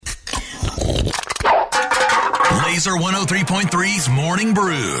Laser 103.3's Morning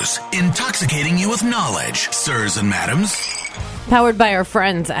Brews, intoxicating you with knowledge, sirs and madams. Powered by our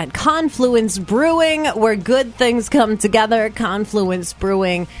friends at Confluence Brewing, where good things come together.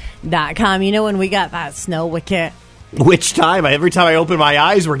 ConfluenceBrewing.com. You know when we got that snow wicket? Which time? Every time I open my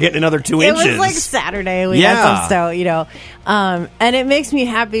eyes, we're getting another 2 inches. It was like Saturday. We got some snow, and it makes me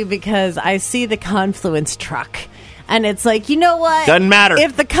happy because I see the Confluence truck. And it's like, you know what? Doesn't matter.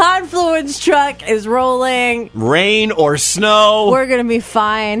 If the Confluence truck is rolling, rain or snow, we're going to be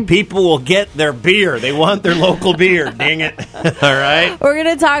fine. People will get their beer. They want their local beer. Dang it. All right. We're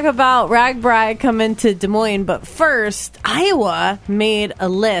going to talk about RAGBRAI coming to Des Moines. But first, Iowa made a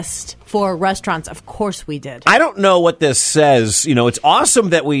list for restaurants. Of course we did. I don't know what this says. You know, it's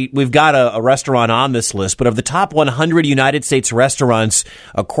awesome that we've got a restaurant on this list, but of the top 100 United States restaurants,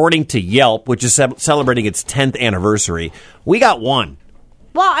 according to Yelp, which is celebrating its 10th anniversary, we got one.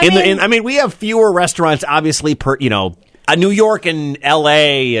 Well, I mean, we have fewer restaurants, obviously, per, New York and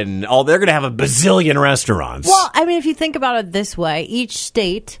L.A. and all, they're going to have a bazillion restaurants. Well, I mean, if you think about it this way, each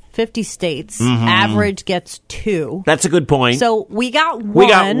state, 50 states, average gets 2. That's a good point. So we got one. We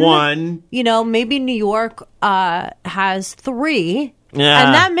got one. Maybe New York has 3. Yeah,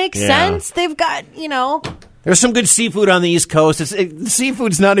 and that makes sense. They've got, There's some good seafood on the East Coast.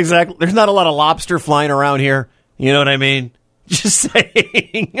 Seafood's not exactly, there's not a lot of lobster flying around here. You know what I mean? Just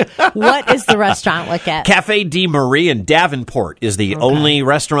saying. What is the restaurant look at? Cafe de Marie in Davenport is the only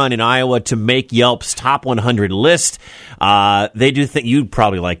restaurant in Iowa to make Yelp's top 100 list. They do think you'd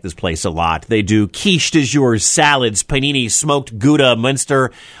probably like this place a lot. They do quiche de jour, salads, panini, smoked Gouda,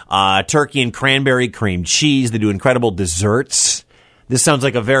 Munster, turkey and cranberry cream cheese. They do incredible desserts. This sounds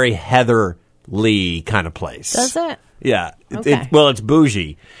like a very Heather Lee kind of place. Does it? Yeah. Okay. It's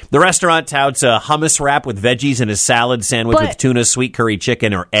bougie. The restaurant touts a hummus wrap with veggies and a salad sandwich with tuna, sweet curry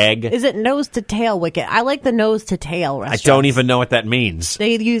chicken, or egg. Is it nose to tail wicket? I like the nose to tail restaurants. I don't even know what that means.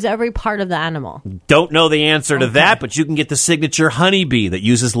 They use every part of the animal. Don't know the answer to that, but you can get the signature honeybee that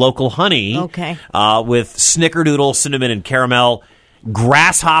uses local honey. Okay. With snickerdoodle, cinnamon, and caramel.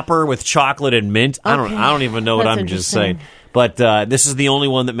 Grasshopper with chocolate and mint. I don't even know what I'm just saying. But this is the only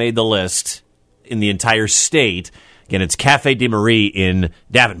one that made the list in the entire state. Again, it's Cafe de Marie in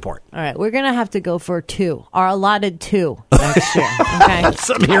Davenport. All right, we're going to have to go for 2, our allotted 2 next year. Okay.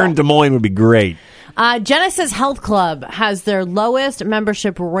 Some here in Des Moines would be great. Genesis Health Club has their lowest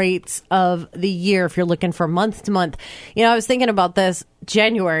membership rates of the year if you're looking for month to month. I was thinking about this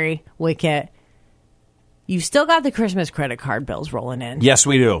January wicket. You've still got the Christmas credit card bills rolling in. Yes,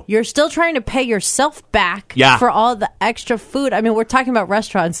 we do. You're still trying to pay yourself back for all the extra food. I mean, we're talking about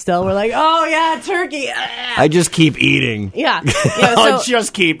restaurants still. We're like, oh, yeah, turkey. I just keep eating. Yeah. I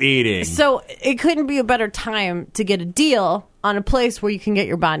just keep eating. So it couldn't be a better time to get a deal on a place where you can get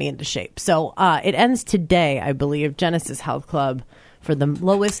your body into shape. So it ends today, I believe, Genesis Health Club for the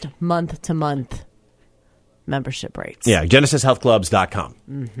lowest month-to-month membership rates. Yeah, GenesisHealthClubs.com.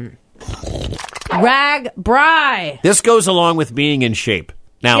 Mm-hmm. RAGBRAI. This goes along with being in shape.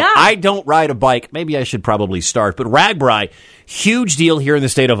 Now, I don't ride a bike. Maybe I should probably start. But RAGBRAI, huge deal here in the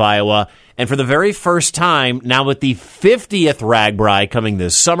state of Iowa. And for the very first time, now with the 50th RAGBRAI coming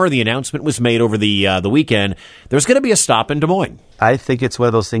this summer, the announcement was made over the weekend, there's going to be a stop in Des Moines. I think it's one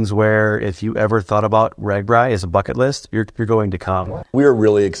of those things where if you ever thought about RAGBRAI as a bucket list, you're going to come. We're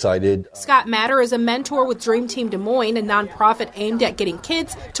really excited. Scott Matter is a mentor with Dream Team Des Moines, a nonprofit aimed at getting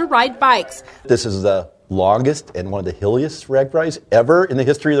kids to ride bikes. This is the longest and one of the hilliest RAGBRAIs ever in the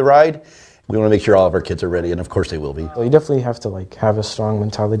history of the ride. We want to make sure all of our kids are ready, and of course they will be. You definitely have to have a strong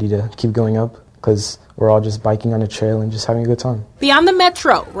mentality to keep going up, because we're all just biking on a trail and just having a good time. Beyond the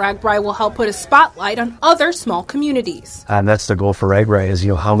metro, RAGBRAI will help put a spotlight on other small communities. And that's the goal for RAGBRAI is,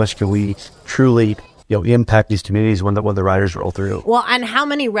 how much can we truly, impact these communities when the riders roll through. Well, and how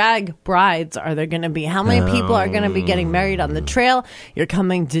many rag brides are there going to be? How many people are going to be getting married on the trail? You're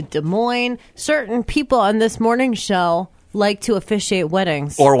coming to Des Moines. Certain people on this morning show like to officiate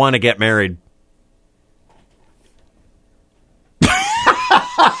weddings. Or want to get married.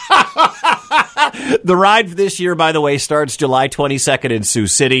 The ride this year, by the way, starts July 22nd in Sioux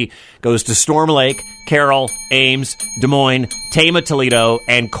City, goes to Storm Lake, Carroll, Ames, Des Moines, Tama, Toledo,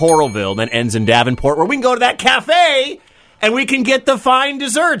 and Coralville, then ends in Davenport, where we can go to that cafe and we can get the fine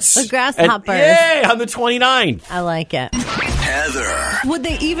desserts. The grasshoppers. Yay, on the 29th. I like it. Heather. Would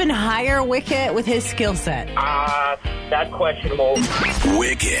they even hire Wicket with his skill set? That's questionable.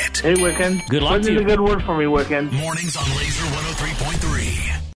 Wicket. Hey, Wicket. Good luck to you. This is a good word for me, Wicket. Mornings on Laser 103.3.